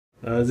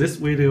This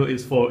video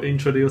is for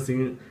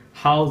introducing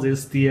how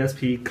this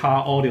DSP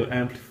car audio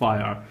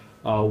amplifier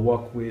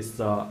work with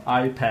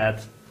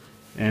iPad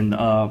and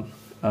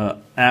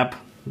app.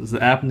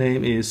 The app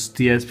name is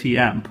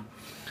DSPAmp.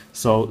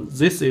 So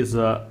this is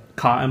a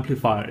car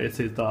amplifier. It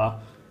is a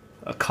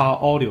car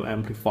audio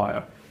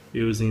amplifier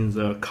using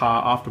the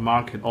car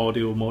aftermarket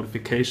audio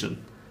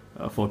modification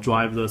for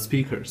drive the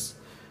speakers.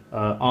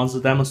 On the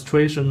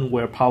demonstration,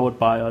 we're powered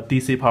by a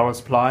DC power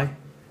supply.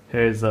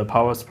 Here is the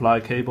power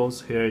supply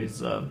cables. Here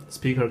is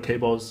speaker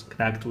cables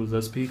connect to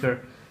the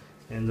speaker,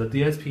 and the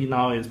DSP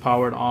now is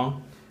powered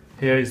on.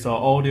 Here is the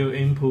audio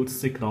input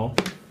signal.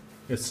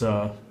 It's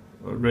a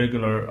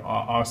regular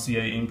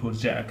RCA input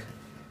jack,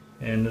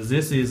 and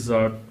this is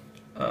a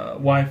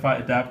Wi-Fi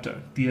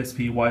adapter,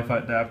 DSP Wi-Fi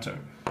adapter.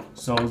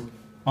 So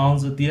on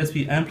the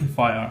DSP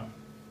amplifier,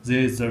 there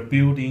is a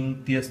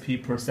built-in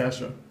DSP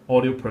processor,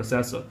 audio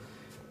processor,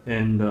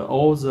 and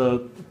all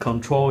the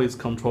control is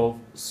controlled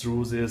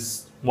through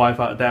this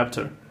Wi-Fi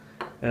adapter.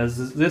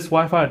 As this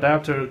Wi-Fi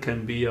adapter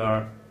can be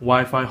a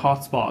Wi-Fi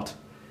hotspot,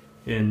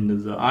 and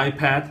the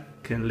iPad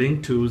can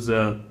link to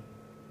the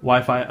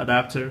Wi-Fi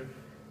adapter.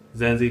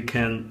 Then they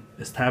can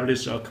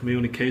establish a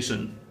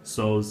communication,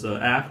 so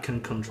the app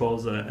can control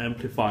the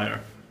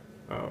amplifier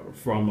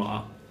from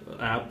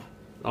app.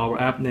 Our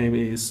app name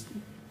is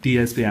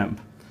DSPAmp.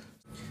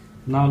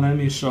 Now let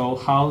me show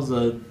how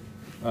the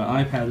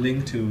iPad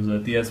link to the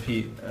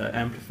DSP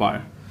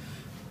amplifier.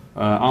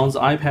 On the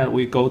iPad,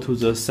 we go to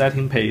the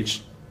setting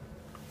page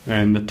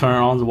and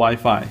turn on the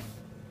Wi-Fi.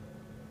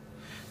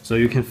 So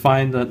you can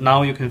find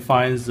now you can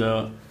find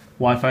the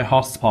Wi-Fi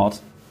hotspot.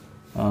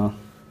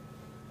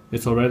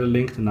 It's already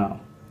linked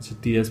now. It's a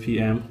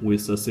DSPAmp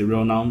with a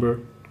serial number,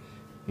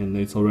 and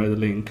it's already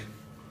linked.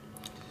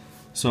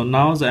 So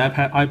now the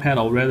iPad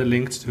already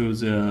linked to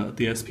the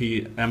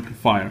DSP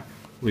amplifier.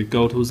 We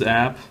go to the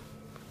app,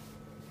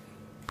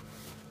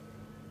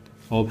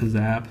 open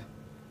the app,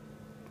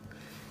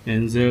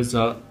 and there's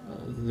a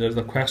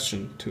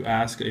question to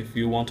ask if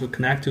you want to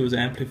connect to the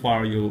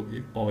amplifier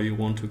or you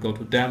want to go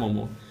to demo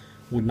mode.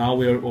 Now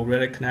we are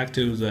already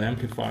connected to the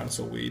amplifier,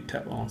 so we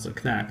tap on the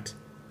connect.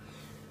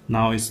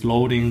 Now it's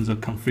loading the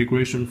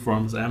configuration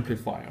from the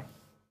amplifier.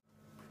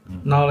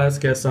 Now let's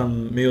get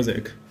some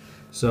music.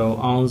 So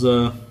on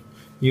the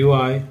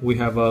UI, we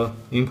have a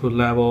input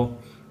level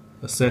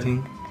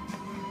setting.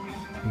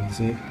 You can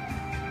see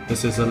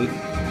this is an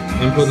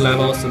input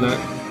level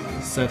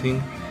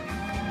setting.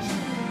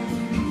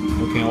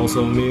 We can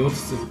also mute.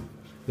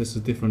 This is a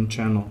different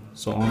channel.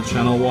 So on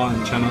channel 1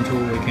 and channel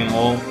 2, we can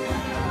all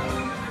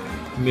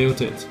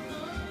mute it.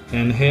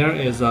 And here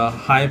is a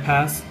high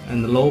pass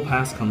and low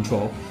pass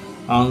control.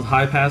 On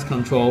high pass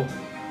control,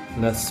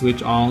 let's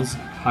switch on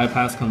high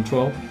pass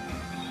control.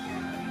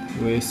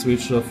 We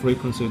switch the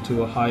frequency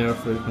to a higher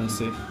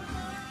frequency,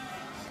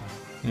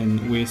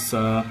 and with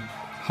a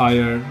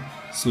higher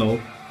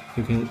slope,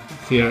 you can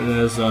hear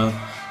there's a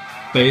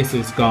bass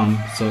is gone,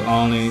 so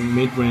only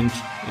mid-range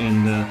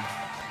and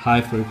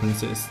high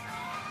frequencies.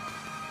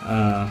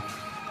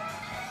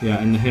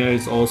 And here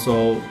is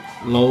also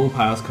low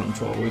pass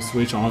control. We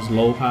switch on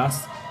low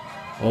pass,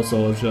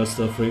 also adjust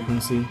the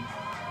frequency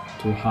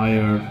to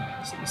higher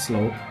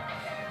slope.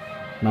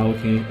 Now we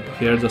can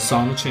hear the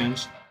sound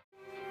change.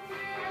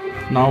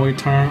 Now we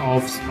turn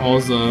off all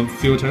the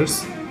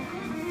filters,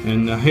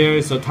 and here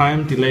is the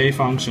time delay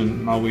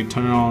function. Now we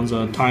turn on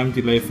the time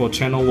delay for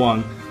channel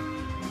 1.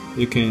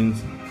 You can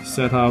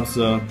set up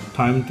the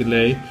time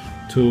delay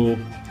to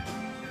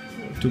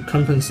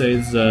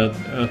compensate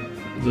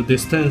the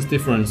distance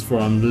difference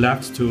from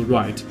left to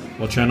right,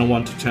 or channel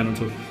 1 to channel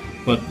 2.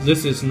 But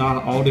this is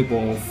not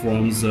audible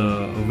from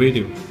the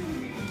video.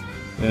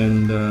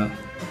 And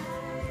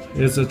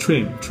it's a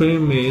trim.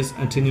 Trim is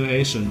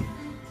attenuation.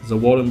 The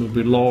volume will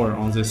be lower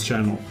on this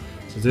channel.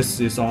 So this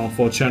is on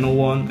for channel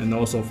 1 and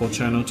also for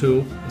channel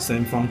 2, the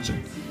same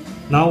function.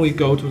 Now we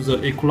go to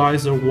the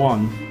equalizer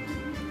 1.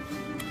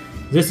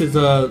 This is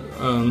a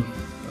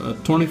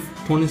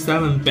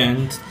 27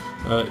 band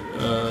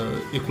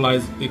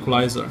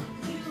equalizer.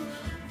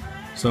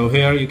 So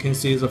here you can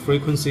see the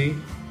frequency.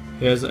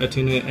 Here's the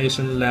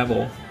attenuation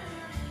level.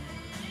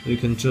 You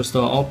can just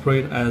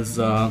operate as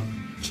a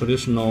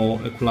traditional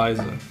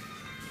equalizer.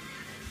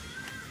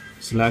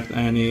 Select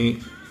any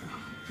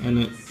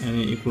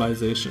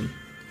equalization.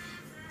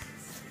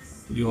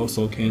 You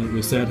also can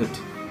reset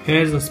it.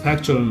 Here's the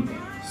spectrum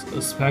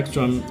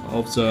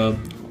of the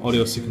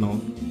audio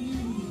signal.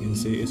 You can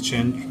see it's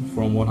changed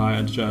from what I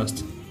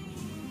adjust,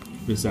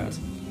 reset.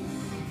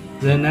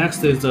 Then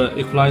next is the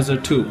equalizer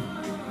 2.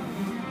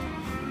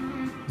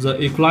 The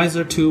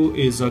equalizer 2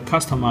 is a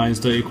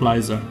customized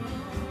equalizer.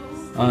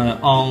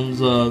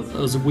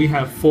 We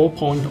have 4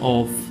 points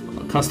of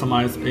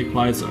customized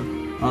equalizer.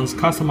 On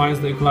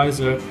customized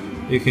equalizer,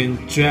 you can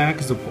drag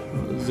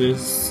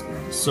this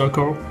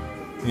circle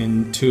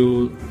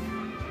into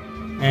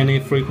any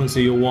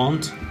frequency you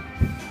want,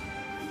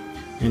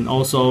 and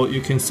also you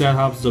can set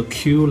up the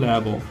Q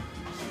level.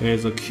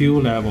 There's a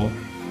Q level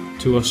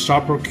to a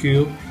sharper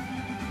Q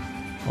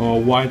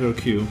or wider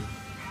Q.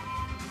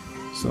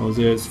 So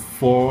there's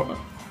 4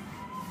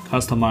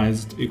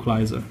 customized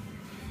equalizer,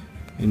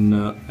 and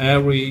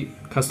every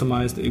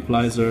customized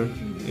equalizer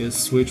is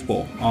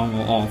switchable on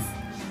or off.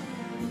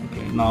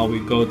 Okay, now we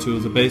go to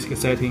the basic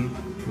setting.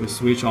 We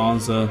switch on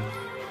the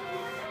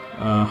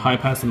high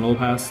pass and low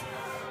pass.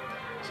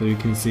 So you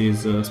can see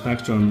the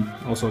spectrum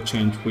also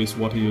change with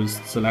what you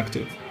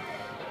selected.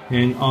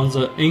 And on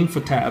the info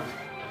tab,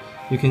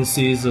 you can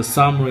see the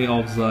summary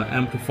of the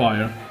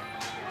amplifier.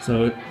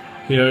 So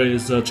here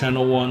is the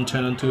channel 1,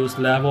 channel 2's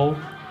level,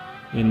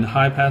 in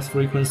high pass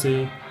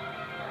frequency,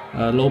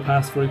 low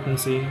pass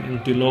frequency,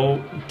 and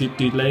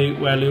delay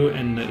value,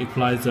 and the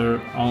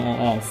equalizer on or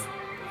off.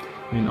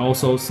 And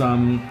also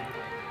some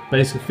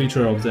basic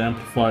feature of the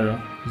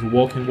amplifier, the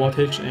working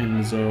voltage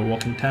and the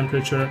working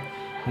temperature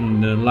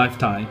and the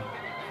lifetime.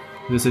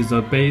 This is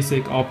the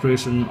basic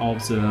operation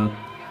of the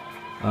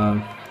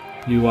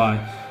UI.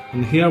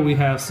 And here we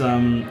have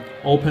some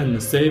open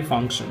save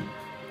function.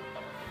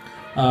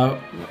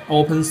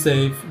 Open,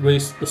 save,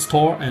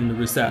 store, and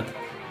reset.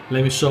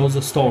 Let me show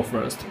the store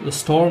first. The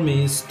store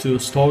means to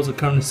store the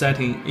current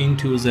setting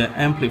into the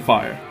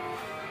amplifier.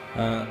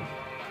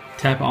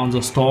 Tap on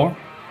the store.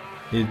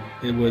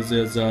 It was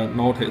a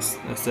notice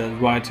that says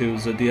write to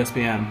the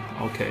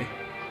DSPAmp. Okay.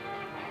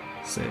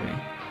 Saving.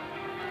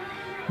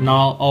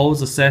 Now all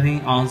the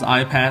setting on the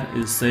iPad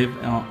is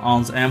saved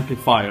on the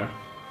amplifier.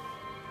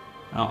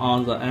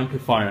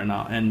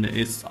 Now, and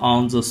it's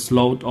on the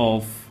slot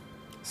of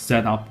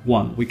setup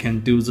 1. We can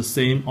do the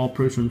same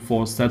operation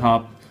for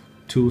setup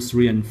 2,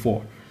 3, and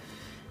 4.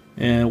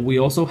 And we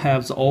also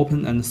have the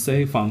open and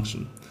save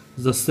function.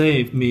 The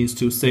save means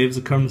to save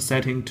the current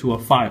setting to a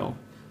file.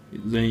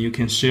 Then you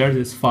can share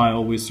this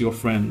file with your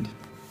friend.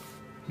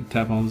 You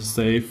tap on the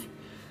save.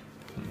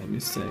 Let me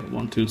say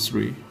 1, 2,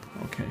 3.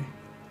 Okay.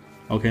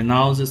 Okay,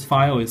 now this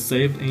file is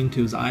saved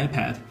into the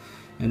iPad,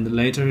 and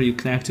later you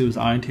connect to the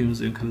iTunes.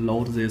 You can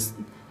load this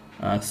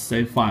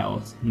save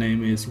file.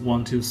 Name is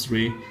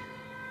 123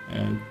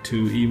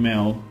 to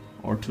email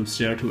or to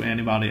share to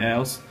anybody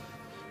else.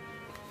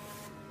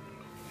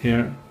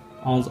 Here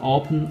on the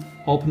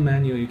open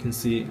menu, you can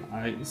see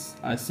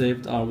I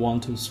saved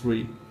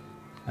 123.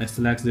 I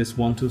select this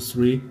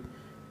 123.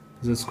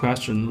 This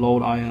question,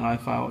 load INI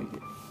file.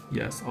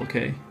 Yes,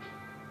 okay.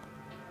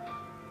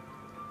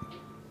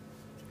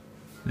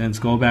 Let's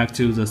go back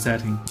to the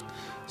setting.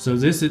 So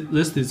this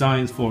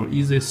design is for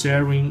easy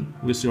sharing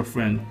with your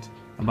friend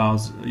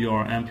about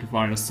your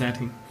amplifier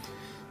setting.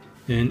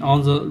 And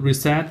on the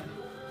reset,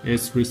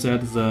 it's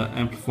reset the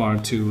amplifier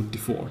to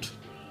default.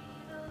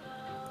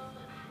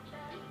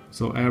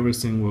 So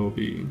everything will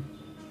be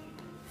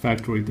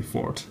factory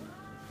default.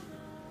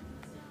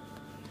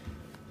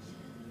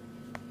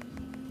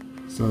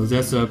 So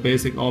that's a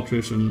basic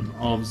operation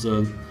of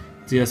the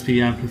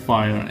DSP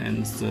amplifier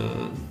and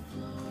the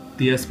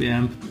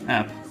DSPAmp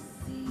app.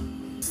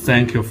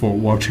 Thank you for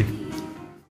watching.